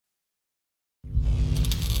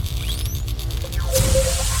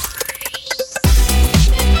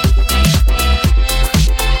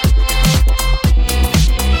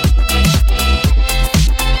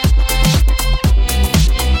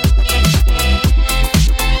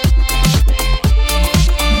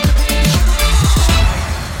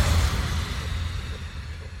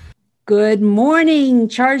Good morning,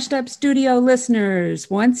 Charged Up Studio listeners.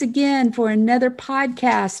 Once again for another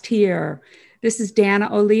podcast here. This is Dana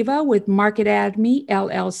Oliva with Market Adme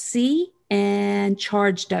LLC and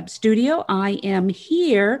Charged Up Studio. I am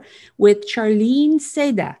here with Charlene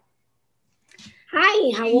Seda.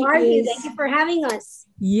 Hi, how are you? Thank you for having us.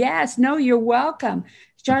 Yes, no, you're welcome.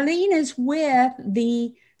 Charlene is with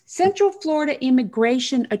the Central Florida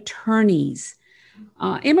Immigration Attorneys.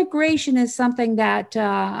 Immigration is something that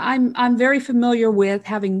I'm very familiar with,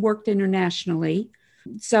 having worked internationally.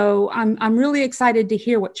 So I'm really excited to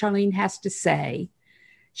hear what Charlene has to say.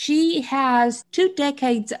 She has 2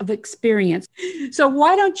 decades of experience. So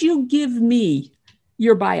why don't you give me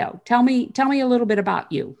your bio? Tell me a little bit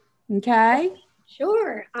about you. Okay?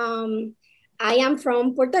 Sure. I am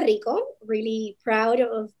from Puerto Rico, really proud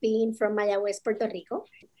of being from Mayagüez, Puerto Rico.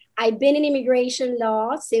 I've been in immigration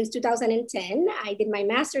law since 2010. I did my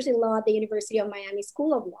master's in law at the University of Miami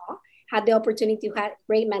School of Law. Had the opportunity to have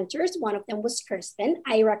great mentors. One of them was Kirsten,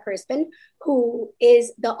 Ira Kirsten, who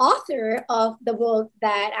is the author of the book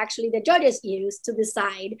that actually the judges use to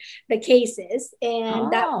decide the cases,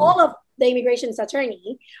 and that all of the immigration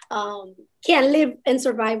attorney can live and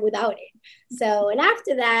survive without it. So, and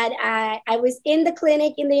after that, I was in the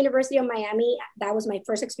clinic in the University of Miami. That was my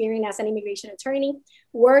first experience as an immigration attorney,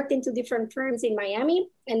 worked into different firms in Miami.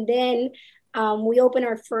 And then we opened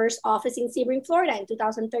our first office in Sebring, Florida in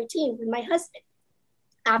 2013 with my husband.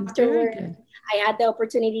 Afterward, I had the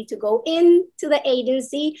opportunity to go into the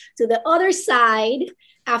agency to the other side.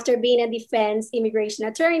 After being a defense immigration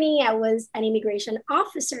attorney, I was an immigration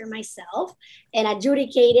officer myself and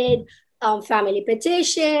adjudicated family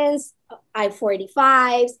petitions,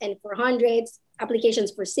 I-485s and 400s,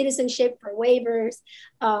 applications for citizenship, for waivers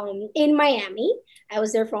in Miami. I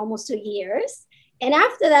was there for almost 2 years. And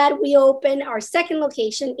after that, we opened our second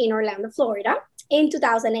location in Orlando, Florida in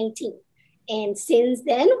 2018. And since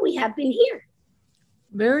then, we have been here.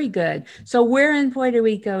 Very good. So where in Puerto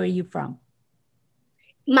Rico are you from?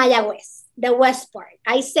 Mayagüez, the west part.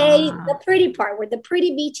 I say the pretty part where the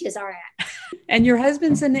pretty beaches are at. And your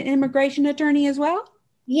husband's an immigration attorney as well?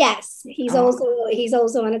 Yes, he's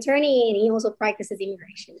also an attorney, and he also practices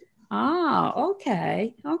immigration.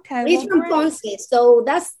 Okay. He's from Ponce, so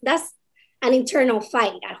that's an internal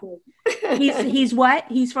fight at home. He's what?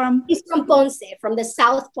 He's from Ponce, from the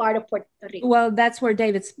south part of Puerto Rico. Well, that's where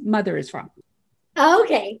David's mother is from.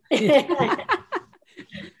 Okay.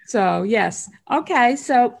 So, yes. Okay.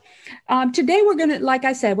 So today we're going to, like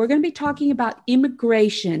I said, we're going to be talking about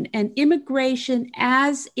immigration and immigration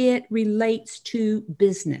as it relates to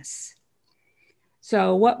business.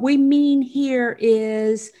 So what we mean here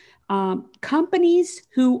is companies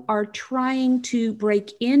who are trying to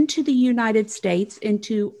break into the United States,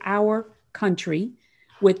 into our country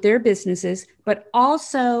with their businesses, but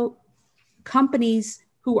also companies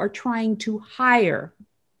who are trying to hire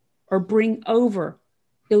or bring over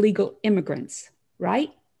illegal immigrants,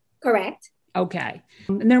 right? Correct. Okay.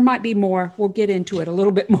 And there might be more. We'll get into it a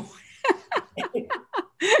little bit more.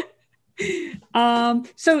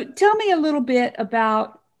 So tell me a little bit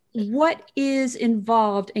about what is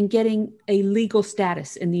involved in getting a legal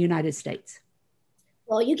status in the United States.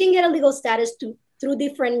 Well, you can get a legal status through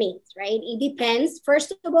different means, right? It depends,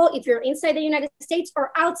 first of all, if you're inside the United States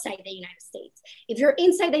or outside the United States. If you're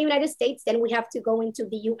inside the United States, then we have to go into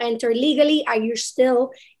you enter legally. Are you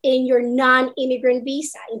still in your non-immigrant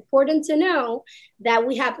visa? Important to know that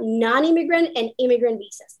we have non-immigrant and immigrant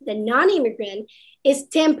visas. The non-immigrant is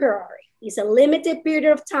temporary. It's a limited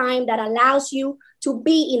period of time that allows you to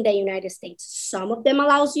be in the United States. Some of them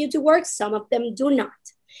allows you to work, some of them do not.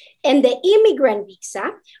 And the immigrant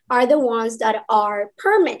visa are the ones that are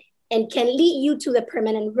permanent and can lead you to the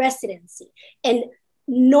permanent residency. And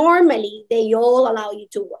normally they all allow you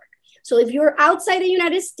to work. So if you're outside the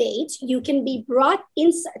United States, you can be brought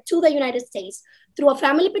inside to the United States through a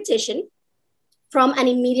family petition from an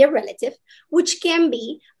immediate relative, which can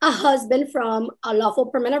be a husband from a lawful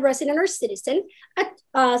permanent resident or citizen,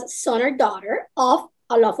 a son or daughter of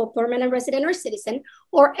a lawful permanent resident or citizen,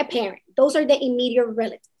 or a parent. Those are the immediate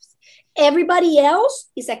relatives. Everybody else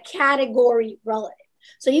is a category relative.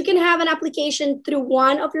 So you can have an application through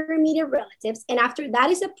one of your immediate relatives, and after that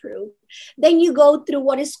is approved, then you go through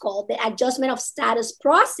what is called the adjustment of status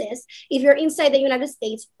process if you're inside the United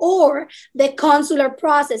States, or the consular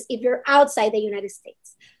process if you're outside the United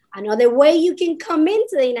States. Another way you can come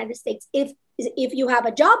into the United States if you have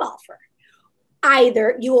a job offer.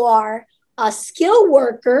 Either you are a skilled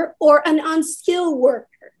worker or an unskilled worker.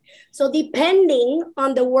 So depending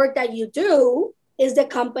on the work that you do is the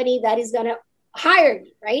company that is going to hire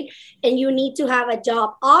you, right? And you need to have a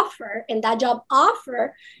job offer, and that job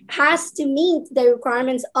offer has to meet the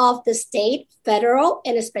requirements of the state, federal,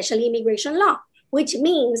 and especially immigration law, which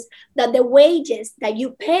means that the wages that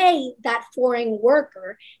you pay that foreign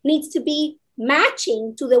worker needs to be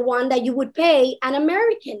matching to the one that you would pay an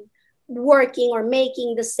American working or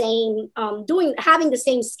making the same, having the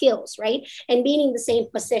same skills, right? And being in the same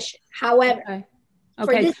position. However, Okay.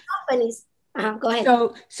 for these companies, go ahead.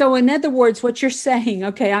 So in other words, what you're saying,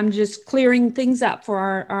 okay, I'm just clearing things up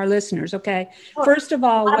for our listeners. Okay. First of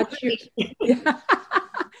all,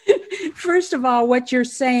 what you're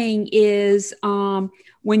saying is,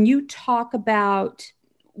 when you talk about,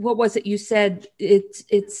 what was it you said?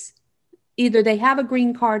 It's either they have a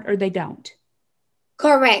green card or they don't.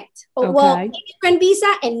 Correct. Okay. Well, immigrant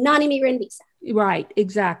visa and non-immigrant visa. Right,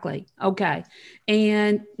 exactly. Okay.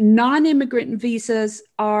 And non-immigrant visas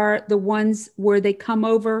are the ones where they come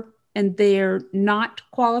over and they're not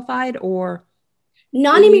qualified, or?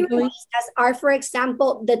 Non-immigrant visas are, for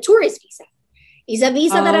example, the tourist visa. It's a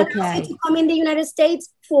visa that allows you to come in the United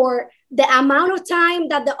States for the amount of time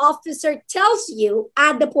that the officer tells you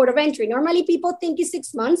at the port of entry. Normally people think it's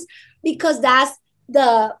 6 months because that's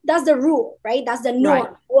the rule, right? That's the norm.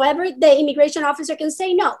 Right. However, the immigration officer can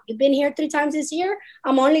say, no, you've been here 3 times this year.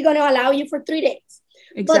 I'm only going to allow you for 3 days.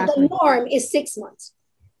 Exactly. But the norm is 6 months.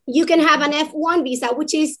 You can have an F1 visa,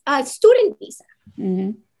 which is a student visa.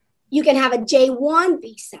 Mm-hmm. You can have a J1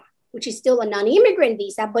 visa, which is still a non-immigrant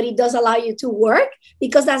visa, but it does allow you to work,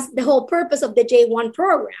 because that's the whole purpose of the J1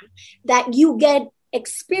 program, that you get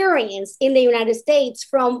experience in the United States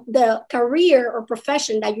from the career or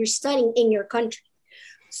profession that you're studying in your country.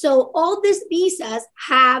 So all these visas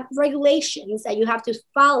have regulations that you have to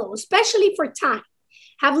follow, especially for time,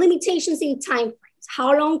 have limitations in time frames.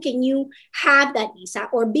 How long can you have that visa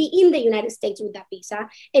or be in the United States with that visa?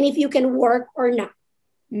 And if you can work or not.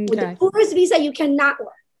 Okay. With the tourist visa, you cannot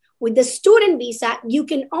work. With the student visa, you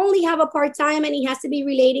can only have a part-time, and it has to be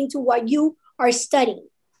relating to what you are studying.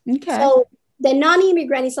 Okay. So the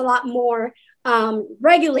non-immigrant is a lot more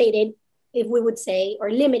regulated, if we would say, or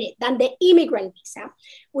limited than the immigrant visa,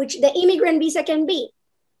 which the immigrant visa can be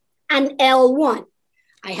an L1.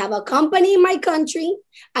 I have a company in my country.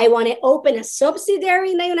 I want to open a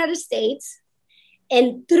subsidiary in the United States.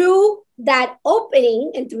 And through that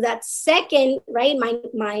opening and through that second, right,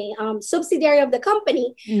 my subsidiary of the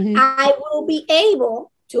company, mm-hmm. I will be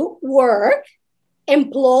able to work,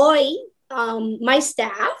 employ my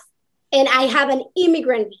staff, and I have an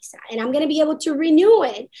immigrant visa. And I'm going to be able to renew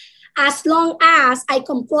it as long as I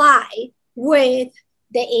comply with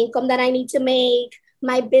the income that I need to make,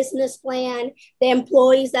 my business plan, the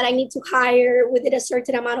employees that I need to hire within a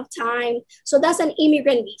certain amount of time. So that's an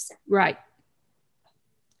immigrant visa. Right.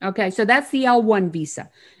 Okay. So that's the L1 visa.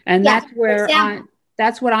 And that's where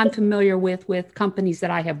that's what I'm familiar with companies that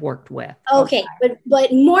I have worked with. Okay.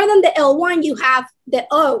 But more than the L1, you have the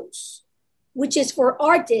O's, which is for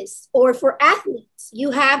artists or for athletes. You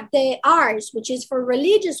have the R's, which is for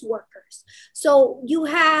religious workers. So you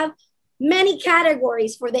have many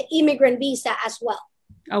categories for the immigrant visa as well.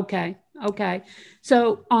 Okay.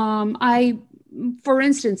 So for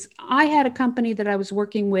instance, I had a company that I was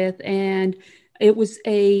working with, and it was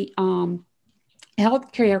a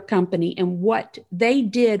healthcare company. And what they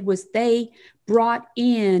did was they brought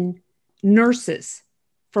in nurses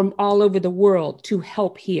from all over the world to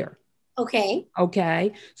help here.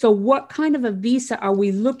 Okay. So what kind of a visa are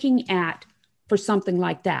we looking at for something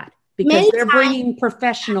like that? Because they're bringing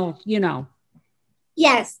professional,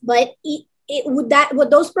 Yes, but would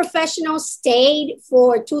those professionals stay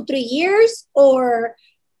for 2-3 years, or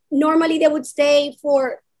normally they would stay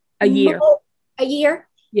for a year? A year?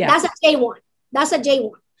 Yeah. That's a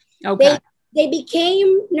J1. Okay. They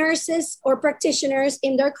became nurses or practitioners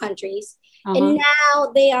in their countries. Uh-huh. And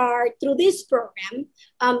now they are, through this program,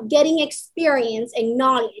 getting experience and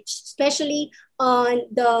knowledge, especially on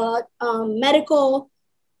the medical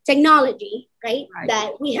technology, right?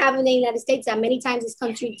 That we have in the United States, that many times this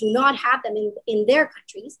country do not have them in their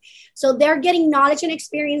countries. So they're getting knowledge and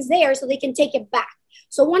experience there so they can take it back.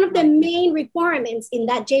 So one of the main requirements in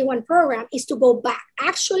that J1 program is to go back.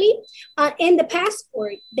 Actually, in the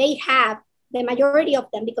passport, they have, the majority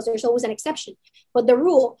of them, because there's always an exception, but the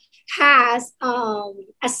rule has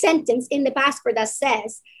a sentence in the passport that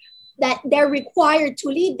says that they're required to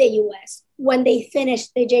leave the US when they finish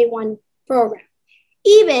the J1 program.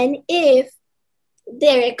 Even if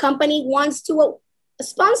their company wants to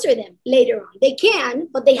sponsor them later on, they can,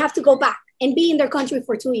 but they have to go back and be in their country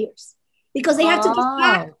for 2 years, because they have to give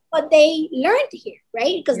back what they learned here,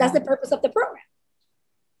 right? Because that's the purpose of the program.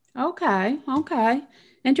 Okay. Okay.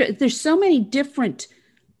 There's so many different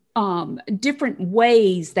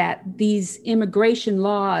ways that these immigration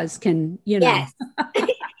laws can, Yes.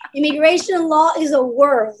 Immigration law is a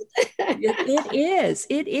world. it is.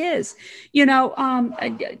 It is.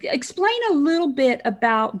 Explain a little bit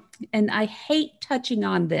about, and I hate touching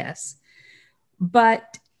on this,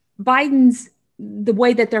 but Biden's, the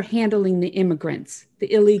way that they're handling the immigrants,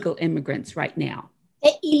 the illegal immigrants right now.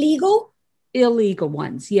 Illegal? Illegal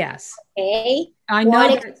ones, yes. Okay. I know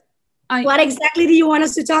that. What exactly do you want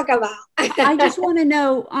us to talk about? I just want to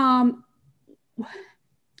know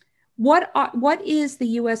what is the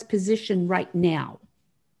U.S. position right now,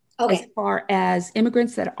 as far as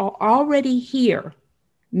immigrants that are already here,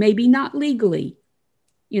 maybe not legally.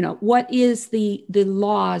 What is the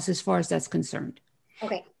laws as far as that's concerned?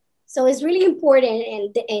 Okay, so it's really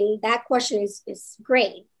important, and that question is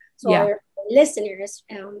great. So our listeners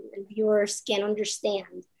and viewers can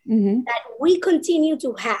understand that we continue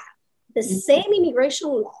to have the same immigration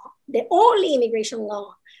law, the only immigration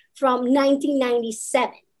law from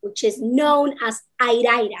 1997, which is known as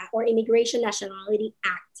IRAIRA, or Immigration Nationality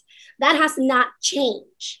Act. That has not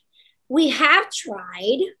changed. We have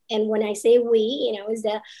tried, and when I say we, is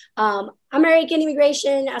the American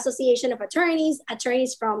Immigration Association of Attorneys,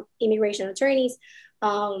 attorneys from immigration attorneys.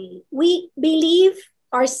 We believe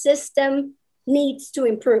our system needs to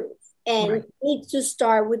improve and needs to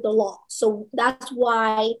start with the law. So that's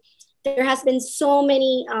why there has been so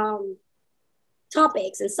many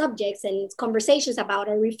topics and subjects and conversations about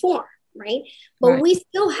a reform, right? But we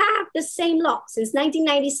still have the same law since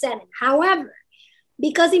 1997. However,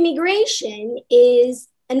 because immigration is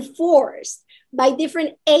enforced by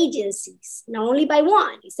different agencies, not only by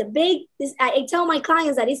one. I tell my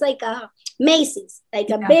clients that it's like a Macy's, like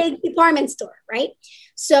a big department store, right?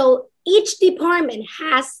 So each department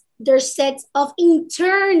has their sets of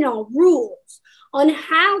internal rules on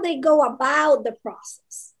how they go about the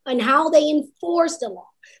process and how they enforce the law.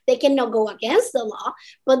 They cannot go against the law,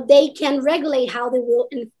 but they can regulate how they will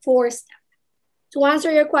enforce them. To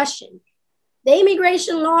answer your question, the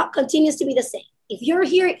immigration law continues to be the same. If you're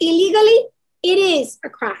here illegally, it is a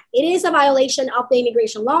crime. It is a violation of the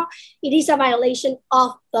immigration law. It is a violation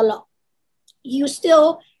of the law. You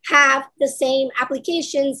still have the same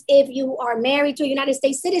applications if you are married to a United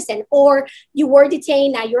States citizen, or you were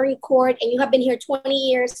detained, now you're in court and you have been here 20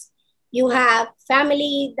 years. You have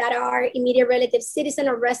family that are immediate relatives, citizen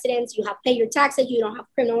or residents. You have paid your taxes. You don't have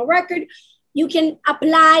criminal record. You can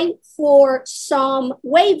apply for some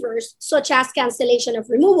waivers, such as cancellation of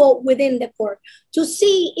removal within the court, to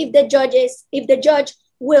see if the judge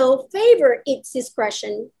will favor its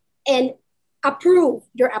discretion and approve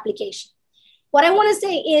your application. What I want to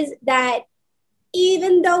say is that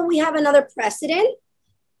even though we have another precedent,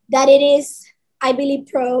 that it is, I believe,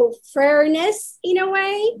 pro fairness in a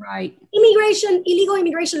way, right? Illegal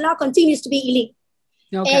immigration law continues to be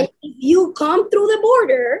illegal. Okay. And if you come through the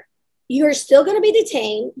border, you're still going to be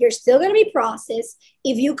detained. You're still going to be processed.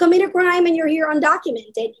 If you commit a crime and you're here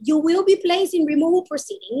undocumented, you will be placed in removal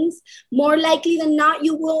proceedings. More likely than not,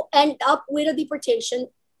 you will end up with a deportation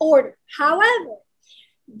order. However,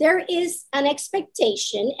 there is an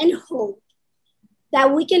expectation and hope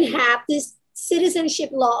that we can have this citizenship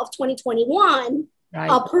law of 2021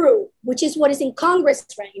 approved, which is what is in Congress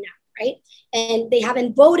right now, right? And they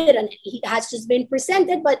haven't voted on it. It has just been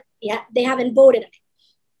presented, but they haven't voted on it.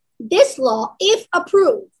 This law, if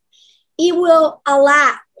approved, it will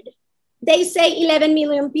allow, they say 11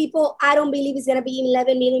 million people. I don't believe it's going to be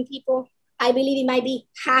 11 million people. I believe it might be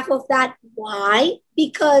half of that. Why?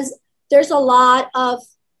 Because there's a lot of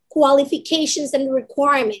qualifications and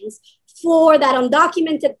requirements for that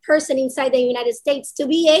undocumented person inside the United States to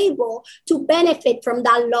be able to benefit from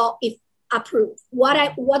that law if approved.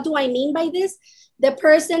 What do I mean by this? The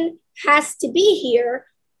person has to be here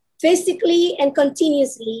physically and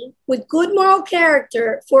continuously with good moral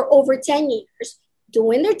character for over 10 years,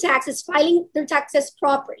 doing their taxes, filing their taxes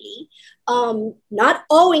properly, not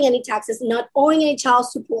owing any taxes, not owing any child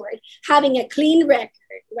support, having a clean record,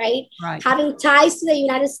 right? Having ties to the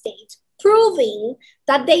United States, proving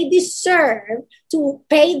that they deserve to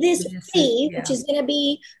pay this fee, which is going to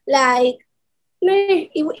be like,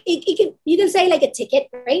 you can say like a ticket,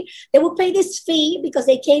 right? They will pay this fee because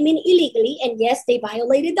they came in illegally, and yes, they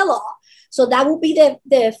violated the law. So that will be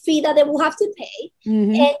the fee that they will have to pay.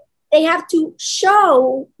 And they have to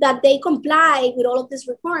show that they comply with all of these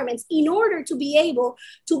requirements in order to be able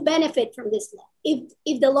to benefit from this law.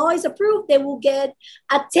 If the law is approved, they will get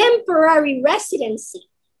a temporary residency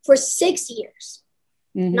for 6 years,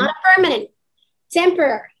 not a permanent,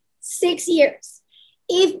 temporary, 6 years.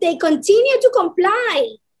 If they continue to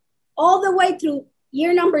comply all the way through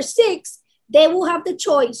year number 6, they will have the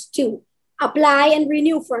choice to apply and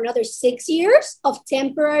renew for another 6 years of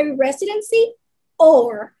temporary residency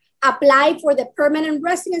or apply for the permanent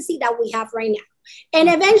residency that we have right now. And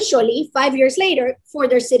eventually, 5 years later, for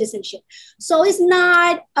their citizenship. So it's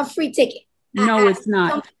not a free ticket. No, it's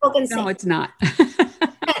not. Some people can No, say. it's not.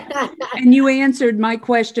 And you answered my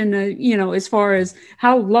question, as far as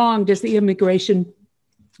how long does the immigration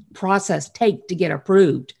process take to get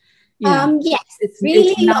approved? Yes, it's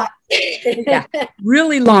really long. Yeah,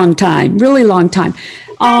 really long time.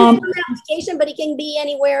 Application, but it can be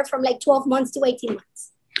anywhere from like 12 months to 18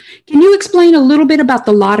 months. Can you explain a little bit about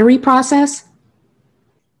the lottery process?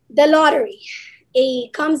 The lottery,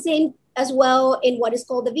 it comes in as well in what is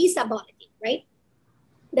called the visa bulletin, right?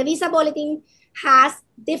 The visa bulletin has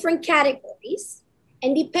different categories,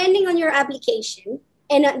 and depending on your application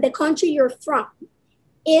and the country you're from,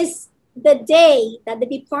 is the day that the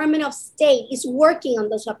Department of State is working on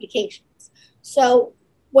those applications. So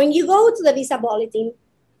when you go to the visa bulletin,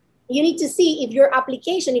 you need to see if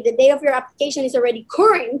the day of your application is already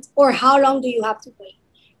current, or how long do you have to wait.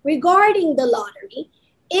 Regarding the lottery,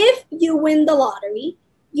 if you win the lottery,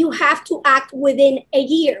 you have to act within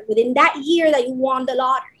that year that you won the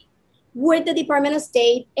lottery, with the Department of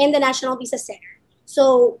State and the National Visa Center.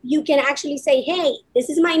 So you can actually say, hey, this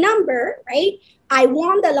is my number, right? I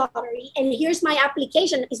won the lottery and here's my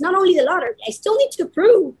application. It's not only the lottery. I still need to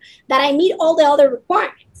prove that I meet all the other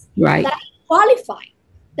requirements, right? That I qualify,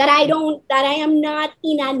 that I am not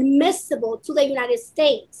inadmissible to the United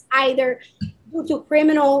States, either due to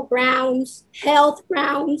criminal grounds, health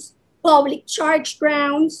grounds, public charge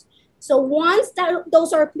grounds. So once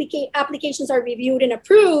those applications are reviewed and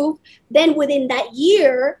approved, then within that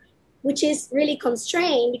year, which is really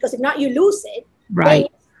constrained because if not, you lose it. Right.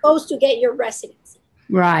 You're supposed to get your residency.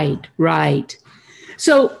 Right.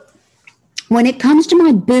 So when it comes to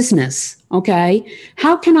my business, okay,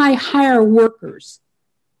 how can I hire workers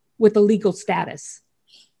with a legal status?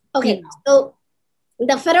 Okay, so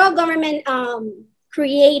the federal government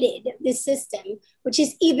created this system, which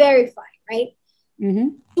is E-Verify, right? Mm-hmm.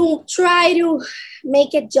 To try to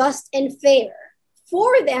make it just and fair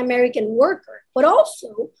for the American worker, but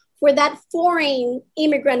also for that foreign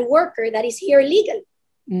immigrant worker that is here legally.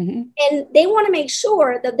 Mm-hmm. And they want to make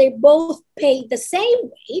sure that they both pay the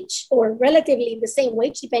same wage or relatively the same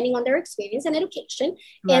wage, depending on their experience and education,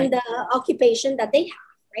 right, and the occupation that they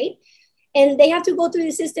have, right? And they have to go through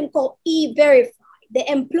the system called E-Verify. The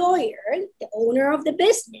employer, the owner of the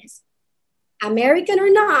business, American or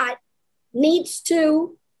not, needs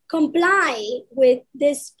to comply with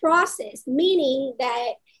this process, meaning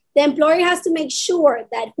that the employer has to make sure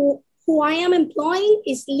that who I am employing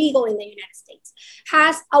is legal in the United States,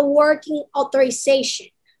 has a working authorization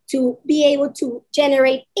to be able to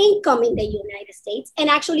generate income in the United States and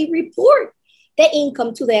actually report the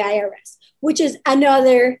income to the IRS, which is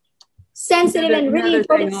another sensitive and really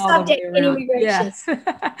important subject in immigration. Yes.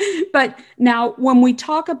 But now when we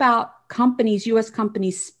talk about companies, U.S.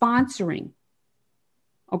 companies sponsoring,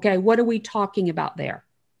 okay, what are we talking about there?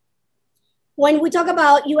 When we talk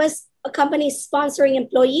about U.S. companies sponsoring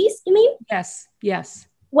employees, you mean? Yes.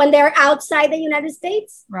 When they're outside the United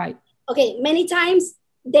States? Right. Okay, many times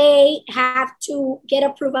they have to get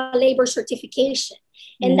approved a labor certification,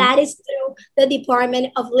 and that is through the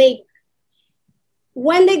Department of Labor.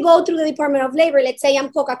 When they go through the Department of Labor, let's say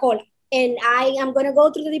I'm Coca-Cola, and I am going to go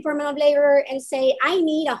through the Department of Labor and say, I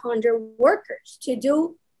need 100 workers to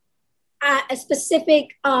do a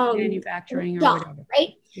specific manufacturing job, or whatever.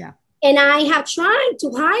 Right? Yeah. And I have tried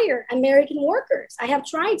to hire American workers. I have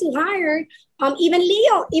tried to hire even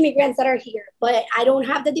legal immigrants that are here, but I don't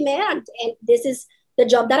have the demand. And this is the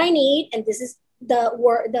job that I need, and this is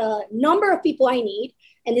the number of people I need,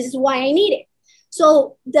 and this is why I need it.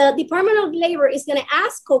 So the Department of Labor is going to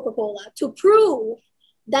ask Coca-Cola to prove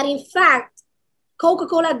that, in fact,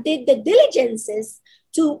 Coca-Cola did the diligences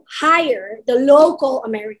to hire the local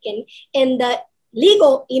American and the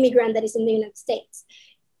legal immigrant that is in the United States.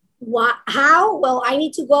 How? Well, I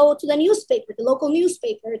need to go to the newspaper, the local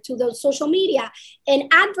newspaper, to the social media,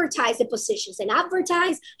 and advertise the positions and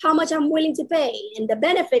advertise how much I'm willing to pay and the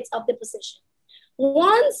benefits of the position.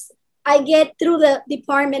 Once I get through the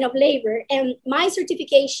Department of Labor and my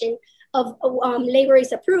certification of labor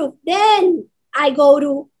is approved, then I go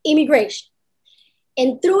to immigration.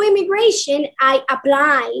 And through immigration, I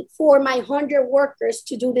apply for my 100 workers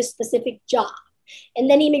to do this specific job. And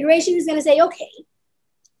then immigration is going to say, okay,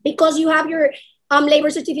 because you have your labor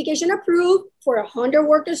certification approved for 100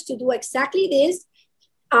 workers to do exactly this,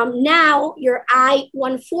 now your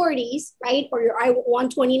I-140s, right, or your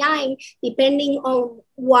I-129, depending on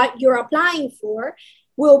what you're applying for,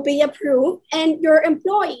 will be approved, and your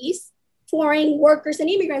employees, foreign workers and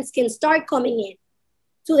immigrants, can start coming in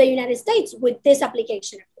to the United States with this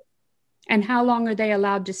application. And how long are they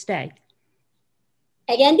allowed to stay?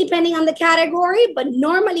 Again, depending on the category, but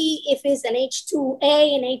normally if it's an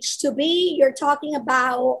H-2A and H-2B, you're talking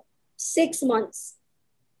about 6 months.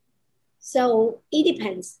 So it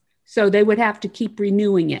depends. So they would have to keep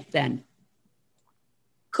renewing it then?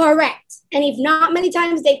 Correct. And if not, many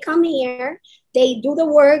times they come here, they do the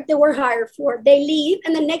work they were hired for, they leave,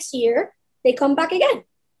 and the next year they come back again.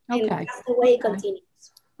 Okay. And that's the way it continues.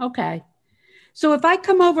 Okay. So if I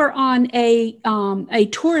come over on a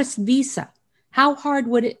tourist visa, how hard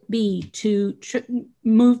would it be to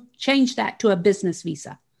change that to a business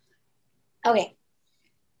visa? Okay.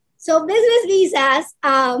 So business visas,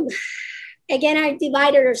 again, are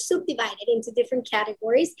divided or subdivided into different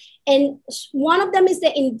categories. And one of them is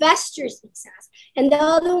the investors visas, and the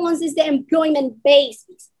other ones is the employment-based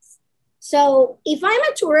visas. So if I'm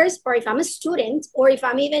a tourist, or if I'm a student, or if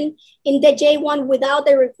I'm even in the J1 without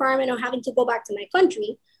the requirement of having to go back to my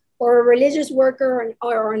country, or a religious worker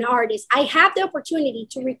or an artist, I have the opportunity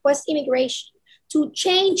to request immigration to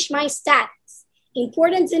change my status.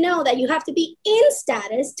 Important to know that you have to be in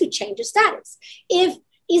status to change your status. If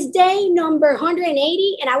it's day number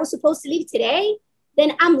 180 and I was supposed to leave today,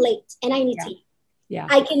 then I'm late and I need to leave. Yeah.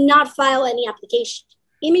 I cannot file any application.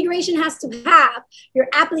 Immigration has to have your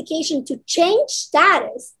application to change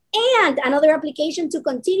status and another application to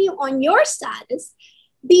continue on your status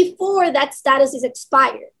before that status is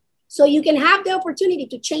expired. So you can have the opportunity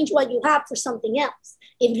to change what you have for something else.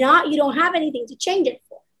 If not, you don't have anything to change it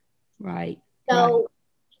for. Right. So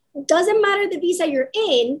it doesn't matter the visa you're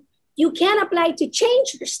in, you can apply to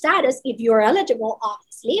change your status if you're eligible,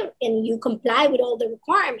 obviously, and you comply with all the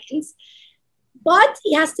requirements, but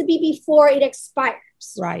it has to be before it expires.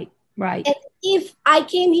 Right, right. And if I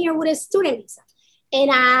came here with a student visa and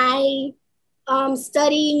I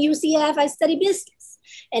study in UCF, I study business,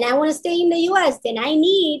 and I want to stay in the US, then I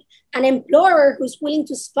need an employer who's willing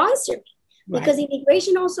to sponsor me. Right. Because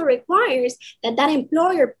immigration also requires that that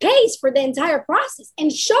employer pays for the entire process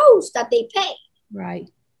and shows that they pay. Right.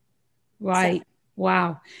 Right. So,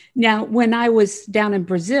 wow. Now, when I was down in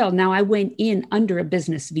Brazil, now I went in under a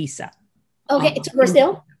business visa. Okay. To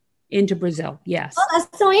Brazil? Into Brazil. Yes. Oh,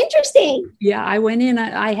 that's so interesting. Yeah. I went in,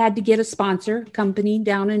 I had to get a sponsor company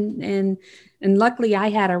down and luckily I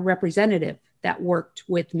had a representative that worked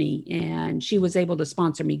with me and she was able to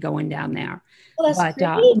sponsor me going down there. Oh, but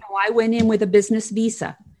no, I went in with a business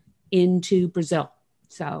visa into Brazil.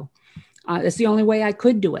 So that's the only way I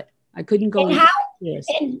could do it. I couldn't go. And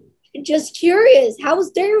and just curious, how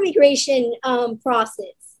was their immigration process?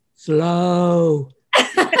 Slow.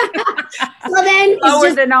 So then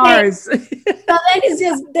slower than ours. So then it's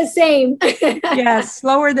just the same. Yes,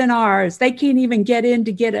 slower than ours. They can't even get in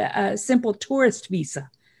to get a simple tourist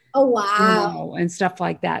visa. Oh, wow. And stuff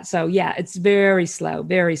like that. So yeah, it's very slow,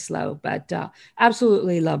 but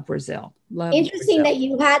absolutely love Brazil. Interesting that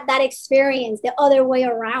you had that experience the other way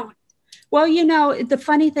around. Well, you know, the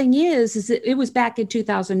funny thing is it was back in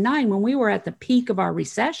 2009 when we were at the peak of our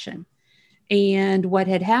recession. And what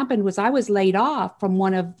had happened was I was laid off from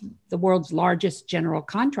one of the world's largest general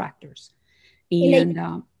contractors.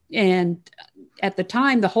 And at the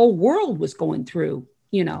time, the whole world was going through,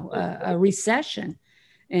 you know, a recession.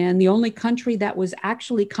 And the only country that was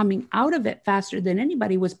actually coming out of it faster than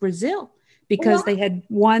anybody was Brazil, because they had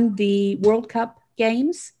won the World Cup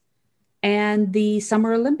games and the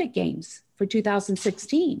Summer Olympic Games for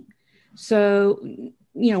 2016. So,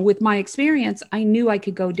 you know, with my experience, I knew I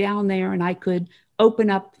could go down there and I could open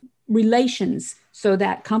up relations so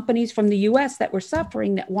that companies from the US that were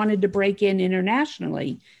suffering, that wanted to break in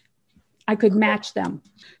internationally, I could match them.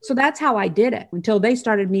 So that's how I did it until they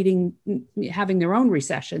started having their own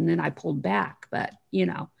recession. Then I pulled back. But, you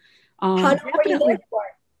know, how long were you there for?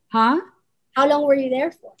 Huh? How long were you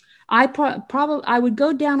there for? I would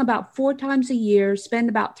go down about 4 times a year, spend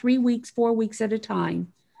about 4 weeks at a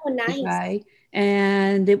time. Oh, nice. Okay?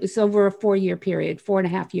 And it was over a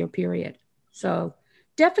 4.5 year period. So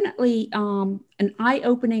definitely an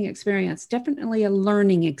eye-opening experience, definitely a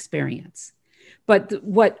learning experience. But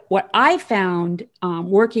what I found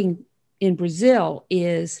working in Brazil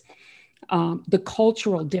is the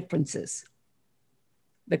cultural differences.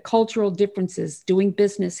 The cultural differences, doing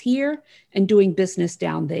business here and doing business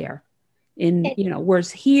down there. You know,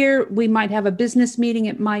 whereas here we might have a business meeting,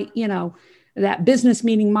 it might, you know, that business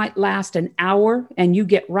meeting might last an hour and you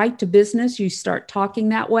get right to business. You start talking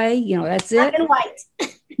that way, you know, that's it. Black and white.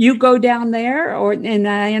 You go down there, and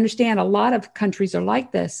I understand a lot of countries are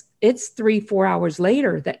like this. It's 3-4 hours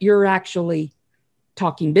later that you're actually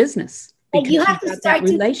talking business Like because you you've have to got that start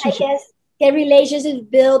to, I relationship. guess, get relationships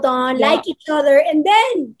built on, Yeah. like each other, and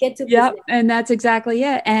then get to Yep, business. and that's exactly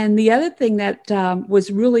it. And the other thing that was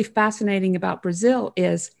really fascinating about Brazil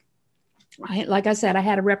is, like I said, I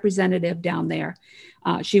had a representative down there.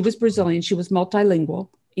 She was Brazilian. She was multilingual,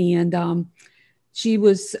 and she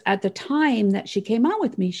was, at the time that she came out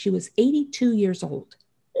with me, she was 82 years old.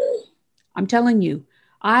 I'm telling you,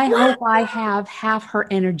 I hope I have half her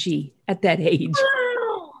energy at that age.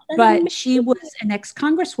 Wow, But she was an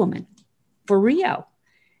ex-congresswoman for Rio.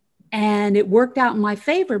 And it worked out in my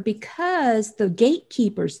favor because the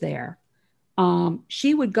gatekeepers there,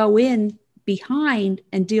 she would go in behind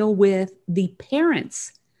and deal with the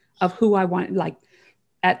parents of who I wanted. Like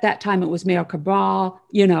at that time, it was Mayor Cabral,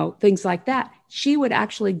 things like that. She would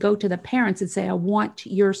actually go to the parents and say, I want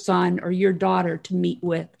your son or your daughter to meet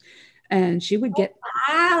with. And she would get,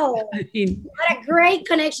 wow, I mean, what a great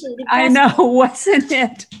connection. The I best. know, wasn't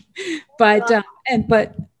it?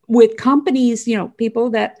 But with companies,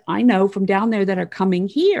 people that I know from down there that are coming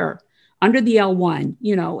here under the L1,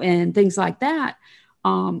 and things like that,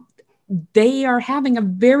 they are having a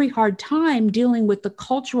very hard time dealing with the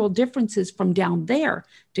cultural differences from down there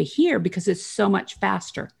to here because it's so much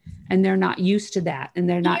faster, and they're not used to that, and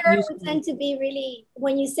they're not Here used we to tend to be really,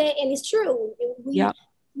 when you say, and it's true, Yep.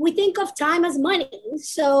 we think of time as money.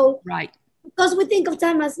 So Right. because we think of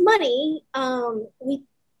time as money, we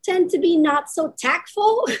tend to be not so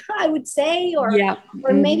tactful, I would say, or Yeah.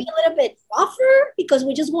 or maybe a little bit rougher because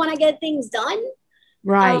we just want to get things done.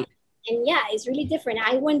 Right. And yeah, it's really different.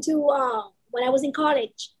 I went to, when I was in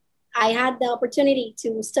college, I had the opportunity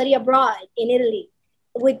to study abroad in Italy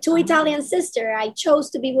with two Italian sisters. I chose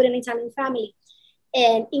to be with an Italian family.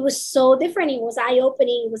 And it was so different. It was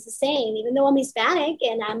eye-opening. It was the same. Even though I'm Hispanic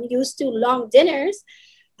and I'm used to long dinners,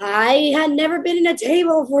 I had never been in a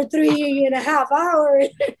table for 3.5 hours.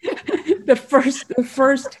 the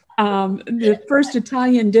first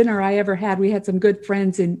Italian dinner I ever had, we had some good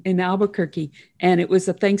friends in Albuquerque, and it was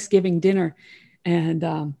a Thanksgiving dinner. And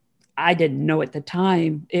I didn't know at the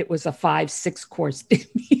time it was a 5-6 course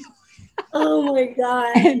meal. Oh my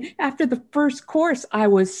God. And after the first course, I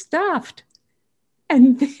was stuffed.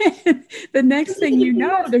 And then the next thing you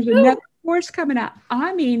know, there's another course coming out.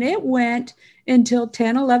 I mean, it went until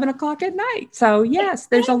 10, 11 o'clock at night. So yes,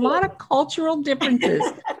 there's a lot of cultural differences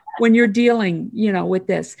when you're dealing, with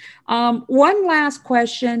this. One last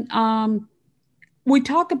question. We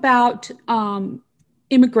talk about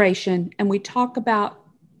immigration, and we talk about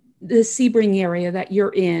the Sebring area that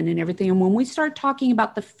you're in and everything. And when we start talking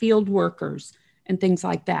about the field workers and things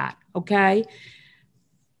like that, okay,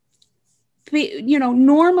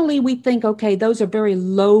 normally we think, okay, those are very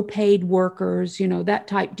low paid workers, that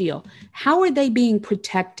type deal. How are they being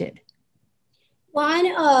protected? One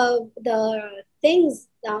of the things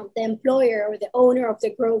the employer or the owner of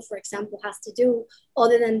the grove, for example, has to do,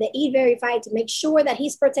 other than the E-Verify, to make sure that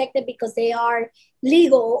he's protected because they are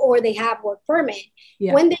legal or they have work permit.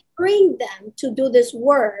 Yeah. When they bring them to do this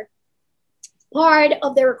work, part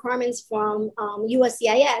of the requirements from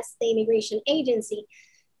USCIS, the immigration agency,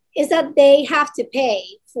 is that they have to pay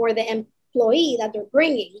for the employee that they're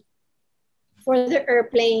bringing, for the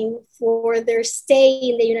airplane, for their stay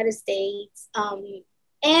in the United States,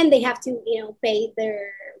 and they have to, pay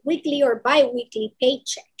their weekly or bi-weekly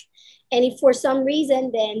paycheck. And if for some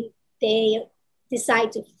reason then they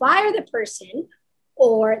decide to fire the person,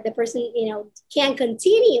 or the person, can't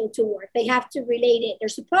continue to work, they have to relate it. They're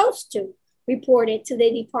supposed to report it to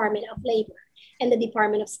the Department of Labor and the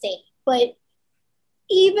Department of State. But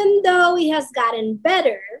even though it has gotten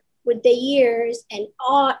better with the years and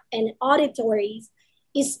auditories,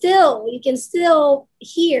 you can still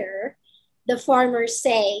hear the farmers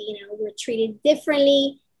say, we're treated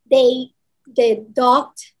differently. They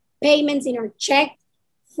deduct payments in our check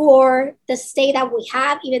for the stay that we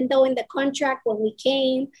have, even though in the contract when we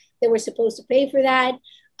came, they were supposed to pay for that.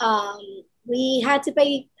 We had to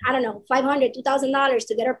pay, I don't know, $500, $2,000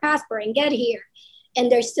 to get our passport and get here. And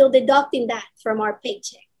they're still deducting that from our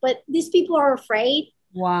paycheck. But these people are afraid.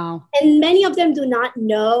 Wow. And many of them do not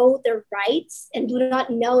know their rights and do not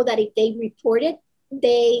know that if they report it,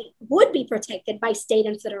 they would be protected by state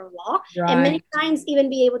and federal law. Right. And many times even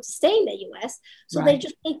be able to stay in the US. So They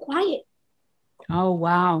just stay quiet. Oh,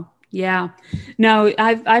 wow. Yeah. No,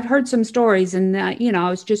 I've heard some stories, and I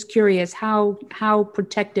was just curious, how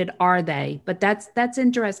protected are they? But that's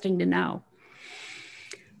interesting to know.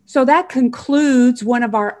 So that concludes one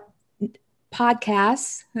of our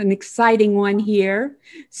podcasts, an exciting one here.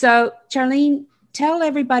 So Charlene, tell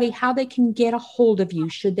everybody how they can get a hold of you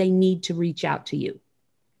should they need to reach out to you.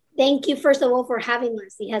 Thank you, first of all, for having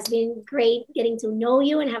us. It has been great getting to know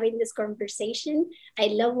you and having this conversation. I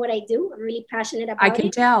love what I do. I'm really passionate about it. I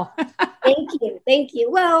can tell. Thank you. Thank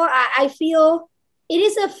you. Well, I feel it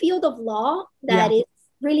is a field of law that is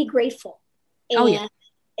really grateful. And,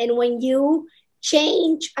 and when you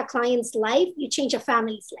change a client's life, you change a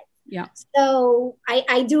family's life. Yeah. So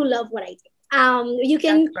I do love what I do. You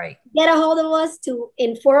can get a hold of us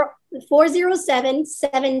in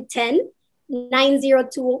 407-710-9026,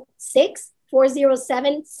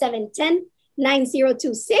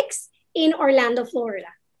 407-710-9026 in Orlando, Florida.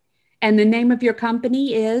 And the name of your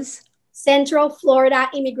company is? Central Florida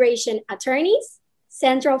Immigration Attorneys.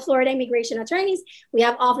 Central Florida Immigration Attorneys. We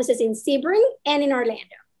have offices in Sebring and in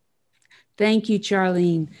Orlando. Thank you,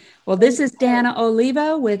 Charlene. Well, this is Dana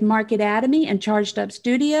Olivo with Marketatomy and Charged Up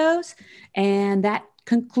Studios. And that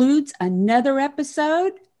concludes another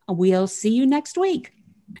episode. We'll see you next week.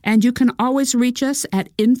 And you can always reach us at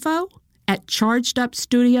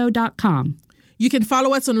info@chargedupstudio.com. You can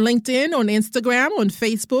follow us on LinkedIn, on Instagram, on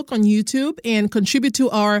Facebook, on YouTube, and contribute to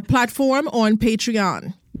our platform on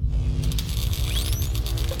Patreon.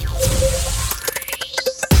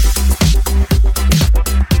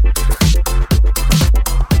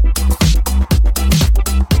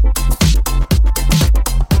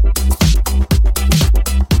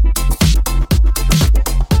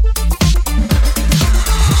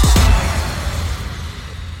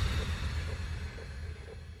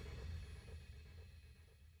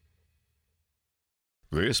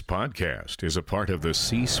 This podcast is a part of the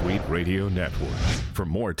C-Suite Radio Network. For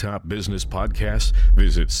more top business podcasts,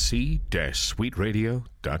 visit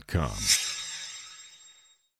c-suiteradio.com.